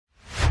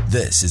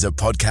This is a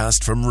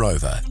podcast from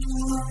Rover.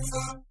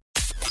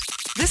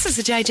 This is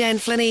a JJ and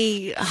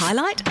Flinny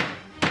highlight.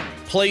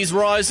 Please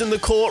rise in the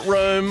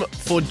courtroom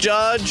for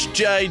Judge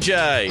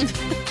JJ.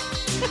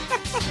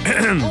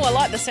 Oh, I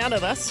like the sound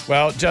of this.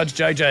 Well, Judge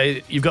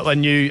JJ, you've got a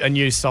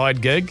new side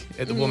gig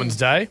at the Women's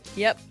Day.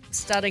 Yep,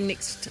 starting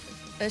next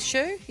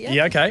issue.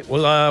 Yeah, okay.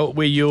 Well,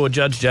 we're your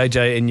Judge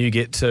JJ, and you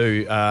get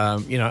to,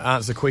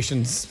 answer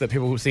questions that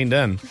people send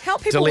in.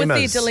 Help people Dilemmas.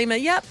 with their dilemma.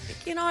 Yep,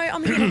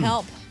 I'm here to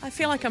help. I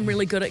feel like I'm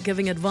really good at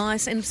giving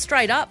advice and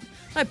straight up,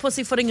 no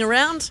pussyfooting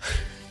around.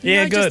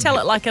 Yeah, good. Just tell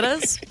it like it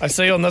is. I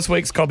see on this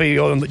week's copy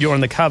you're on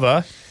the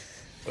cover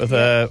with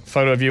a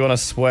photo of you on a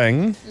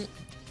swing.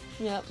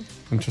 Yep.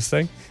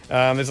 Interesting.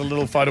 There's a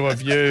little photo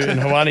of you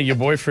and Hawani, your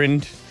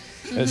boyfriend.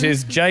 It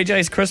says,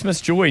 JJ's Christmas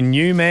joy,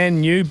 new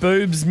man, new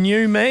boobs,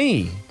 new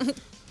me.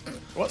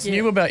 What's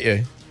new about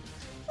you?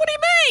 What do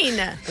you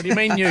mean? What do you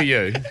mean new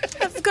you?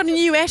 I've got a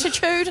new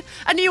attitude,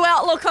 a new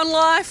outlook on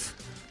life.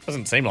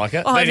 Doesn't seem like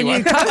it. I'll have Anyway. a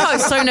new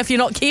co-host soon if you're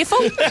not careful.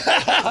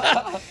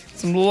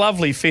 Some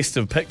lovely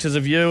festive pictures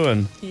of you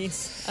and...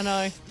 Yes, I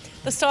know.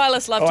 The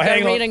stylists love to go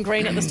hang on. red and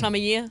green at this time of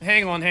year.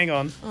 Hang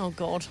on. Oh,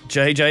 God.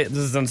 JJ, this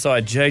is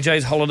inside.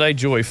 JJ's holiday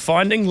joy.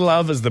 Finding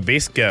love is the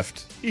best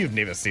gift. You've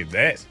never said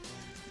that.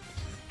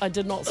 I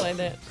did not say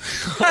that.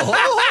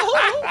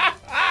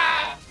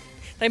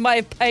 They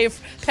may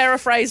have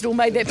paraphrased or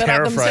made that bit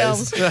up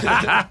themselves.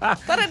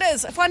 But it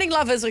is. Finding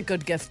love is a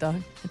good gift, though.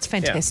 It's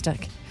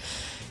fantastic.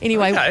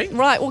 Anyway, Okay.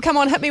 right, well, come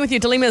on, hit me with your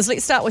dilemmas.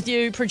 Let's start with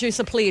you,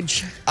 Producer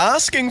Pledge.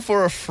 Asking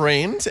for a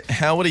friend,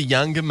 how would a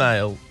younger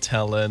male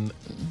tell an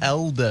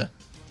elder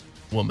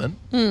woman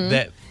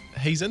that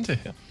he's into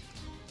her?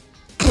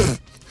 This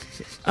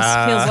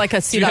feels like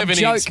a Do you set-up have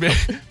any joke. do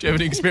you have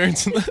any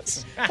experience in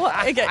this?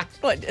 What? Okay.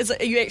 What,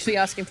 are you actually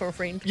asking for a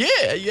friend?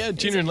 Yeah,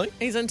 genuinely.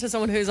 He's into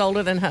someone who's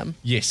older than him.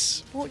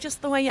 Yes. Well,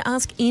 just the way you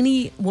ask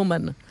any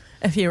woman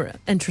if you're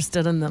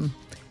interested in them.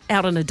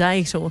 Out on a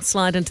date or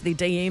slide into their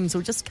DMs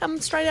or just come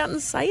straight out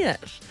and say it.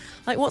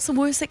 Like, what's the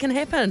worst that can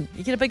happen?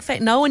 You get a big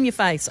fat no in your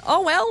face.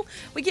 Oh, well,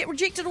 we get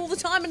rejected all the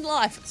time in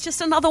life. It's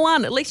just another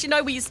one. At least you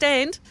know where you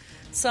stand.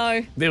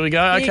 So There we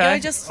go. there Okay. you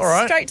go, just all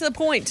right. straight to the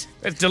point.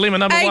 That's dilemma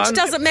number Age one.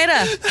 doesn't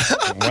matter.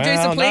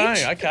 Producer Wow,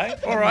 Pledge. no. Okay.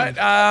 All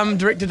right.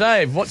 Director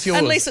Dave, what's yours?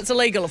 Unless it's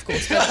illegal, of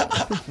course.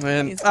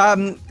 Man.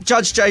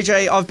 Judge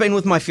JJ, I've been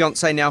with my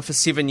fiancée now for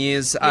 7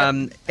 years,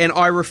 and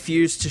I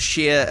refuse to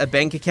share a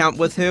bank account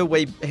with her.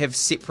 We have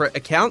separate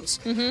accounts.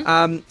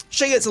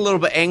 She gets a little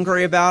bit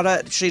angry about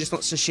it. She just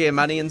wants to share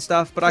money and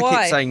stuff, but I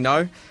Why? keep saying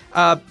no.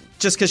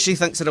 Just because she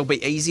thinks it'll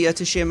be easier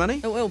to share money.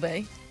 It will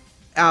be.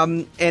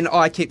 And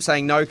I keep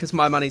saying no because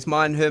my money's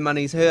mine, her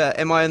money's her.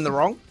 Am I in the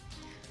wrong?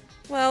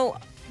 Well,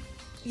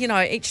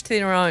 each to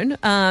their own,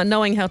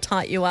 knowing how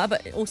tight you are,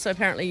 but also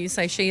apparently you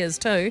say she is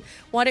too.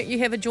 Why don't you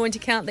have a joint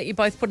account that you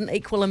both put an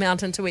equal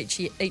amount into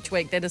each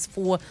week that is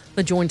for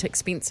the joint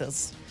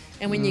expenses?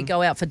 And when you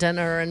go out for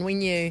dinner and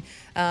when you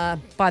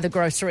buy the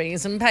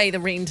groceries and pay the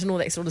rent and all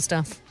that sort of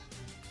stuff.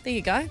 There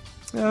you go.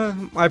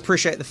 I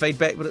appreciate the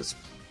feedback, but it's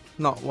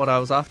not what I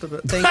was after.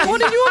 But thank you. What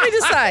did you want me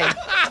to say?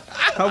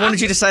 I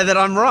wanted you to say that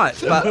I'm right,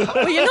 but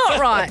Well, you're not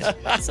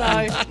right. So,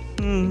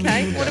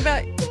 okay, what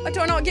about... Do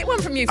I not get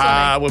one from you,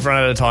 Fleming? We've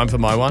run out of time for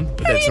my one,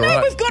 but How do that's you all know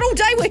right. we've got all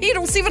day? We're here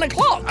till 7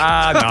 o'clock.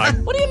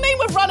 No. What do you mean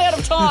we've run out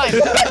of time?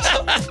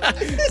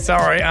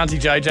 Sorry, Auntie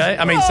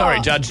JJ. Sorry,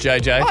 Judge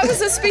JJ. I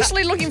was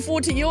especially looking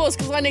forward to yours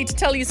because I need to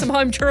tell you some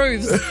home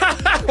truths.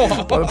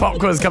 Well, the pop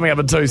quiz coming up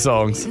in 2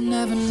 songs.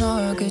 Never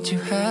know how good you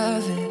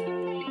have it.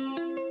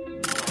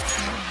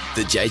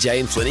 The JJ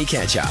and Flinny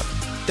catch up.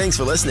 Thanks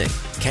for listening.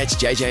 Catch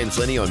JJ and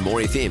Flinny on More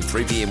FM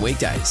 3 p.m.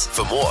 weekdays.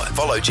 For more,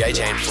 follow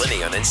JJ and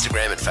Flinny on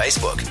Instagram and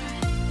Facebook.